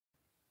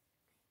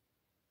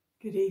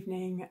Good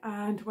evening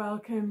and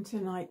welcome to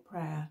night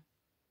prayer.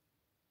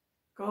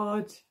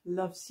 God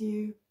loves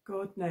you,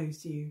 God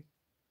knows you,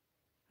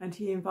 and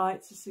he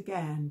invites us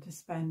again to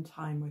spend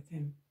time with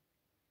him.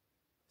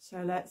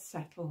 So let's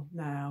settle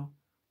now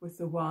with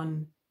the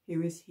one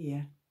who is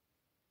here.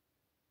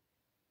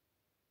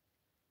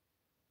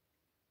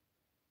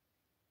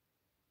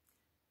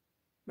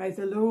 May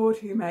the Lord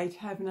who made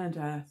heaven and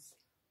earth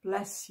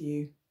bless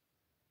you.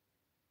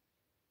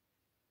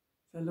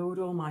 The Lord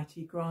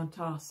Almighty grant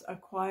us a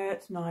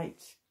quiet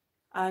night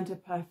and a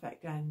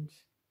perfect end.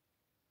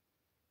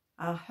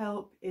 Our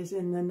help is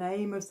in the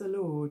name of the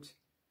Lord,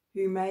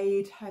 who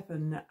made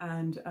heaven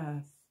and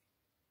earth.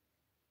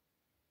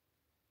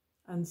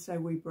 And so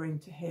we bring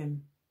to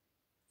him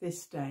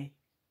this day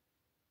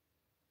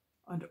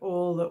and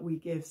all that we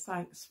give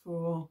thanks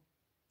for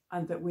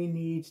and that we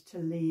need to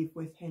leave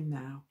with him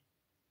now.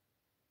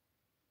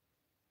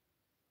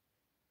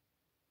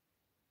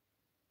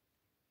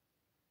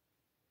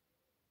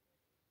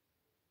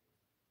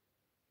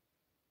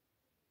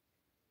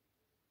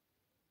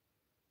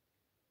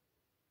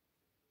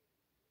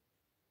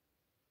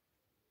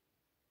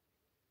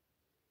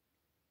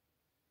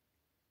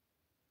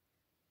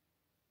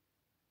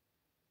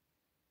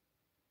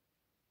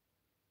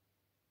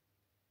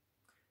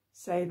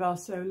 Save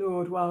us, O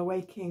Lord, while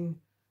waking,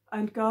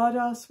 and guard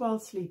us while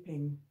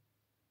sleeping,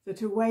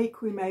 that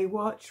awake we may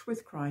watch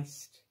with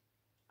Christ,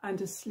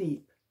 and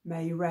asleep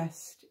may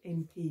rest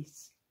in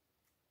peace.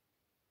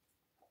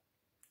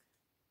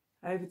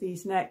 Over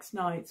these next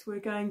nights, we're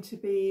going to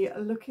be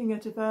looking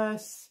at a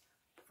verse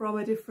from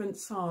a different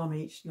psalm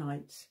each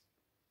night.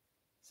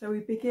 So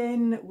we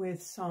begin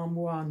with Psalm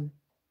 1.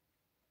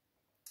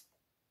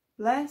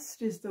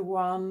 Blessed is the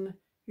one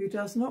who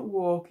does not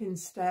walk in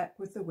step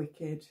with the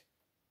wicked,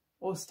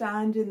 or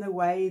stand in the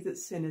way that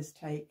sinners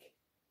take,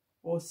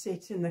 or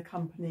sit in the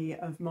company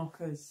of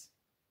mockers.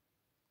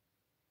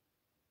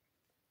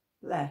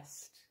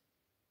 Blessed.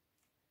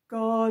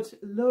 God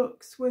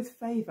looks with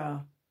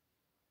favour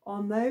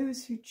on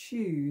those who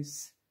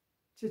choose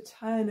to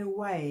turn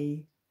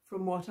away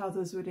from what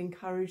others would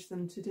encourage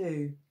them to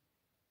do.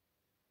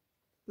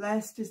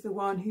 Blessed is the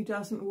one who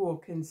doesn't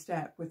walk in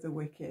step with the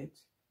wicked,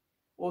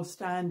 or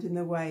stand in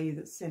the way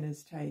that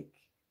sinners take.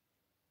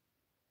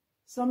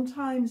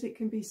 Sometimes it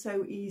can be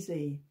so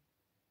easy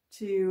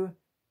to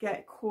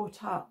get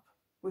caught up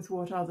with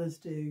what others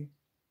do.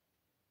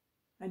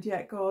 And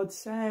yet God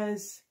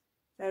says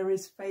there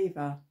is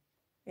favour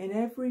in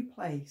every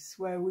place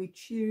where we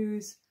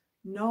choose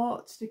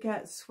not to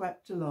get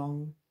swept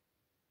along,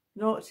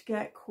 not to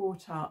get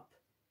caught up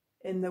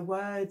in the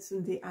words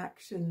and the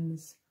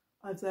actions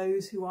of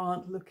those who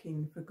aren't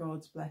looking for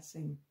God's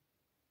blessing.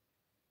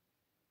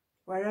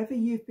 Wherever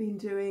you've been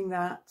doing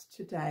that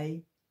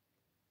today,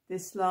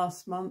 this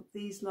last month,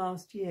 these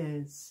last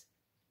years,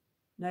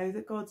 know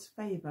that God's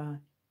favour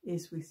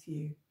is with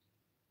you.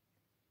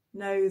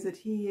 Know that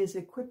he is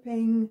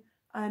equipping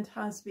and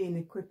has been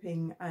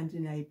equipping and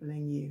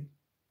enabling you.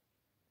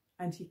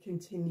 And he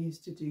continues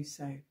to do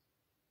so,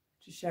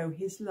 to show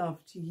his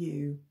love to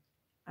you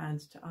and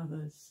to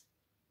others.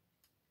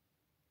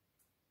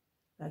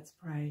 Let's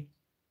pray.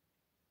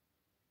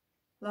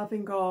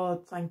 Loving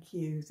God, thank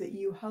you that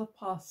you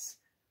help us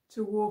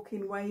to walk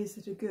in ways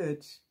that are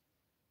good.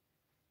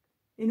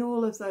 In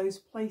all of those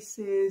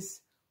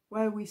places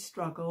where we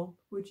struggle,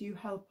 would you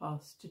help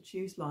us to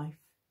choose life?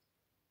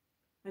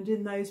 And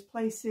in those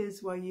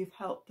places where you've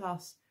helped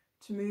us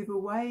to move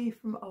away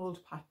from old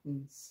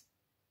patterns,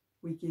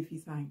 we give you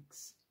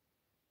thanks.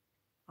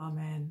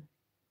 Amen.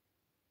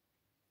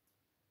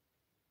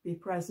 Be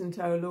present,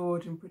 O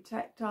Lord, and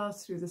protect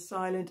us through the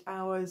silent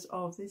hours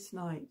of this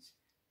night,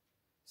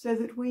 so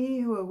that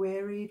we who are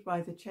wearied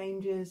by the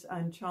changes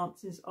and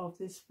chances of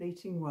this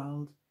fleeting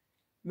world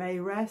may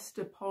rest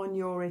upon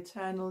your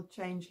eternal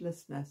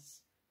changelessness,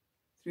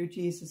 through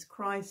Jesus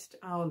Christ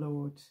our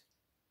Lord.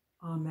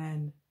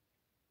 Amen.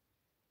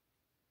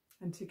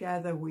 And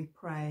together we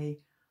pray,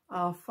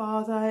 Our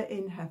Father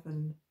in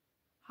heaven,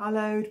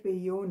 hallowed be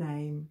your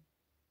name.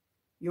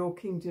 Your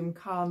kingdom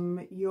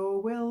come, your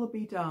will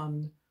be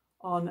done,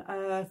 on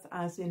earth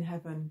as in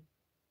heaven.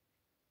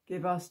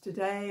 Give us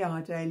today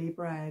our daily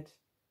bread.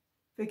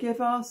 Forgive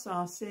us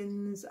our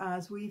sins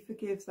as we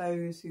forgive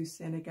those who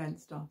sin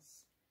against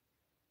us.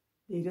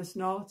 Lead us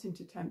not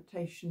into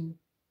temptation,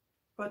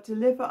 but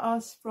deliver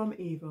us from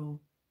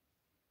evil.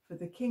 For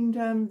the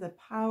kingdom, the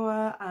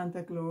power, and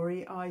the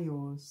glory are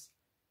yours,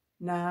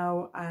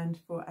 now and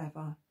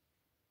forever.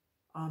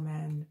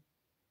 Amen.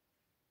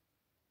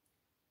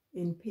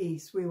 In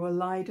peace we will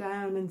lie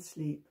down and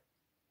sleep,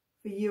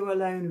 for you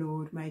alone,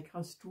 Lord, make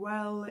us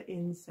dwell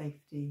in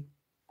safety.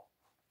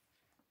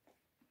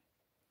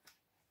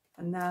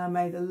 And now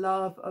may the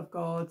love of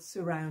God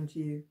surround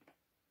you,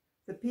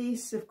 the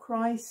peace of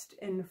Christ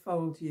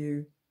enfold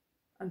you,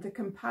 and the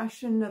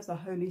compassion of the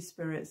Holy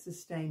Spirit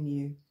sustain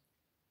you,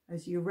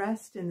 as you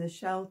rest in the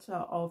shelter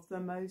of the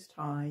Most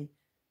High,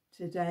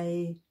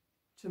 today,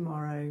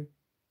 tomorrow,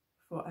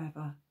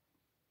 forever.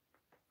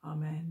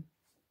 Amen.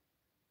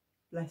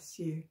 Bless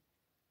you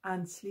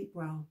and sleep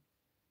well.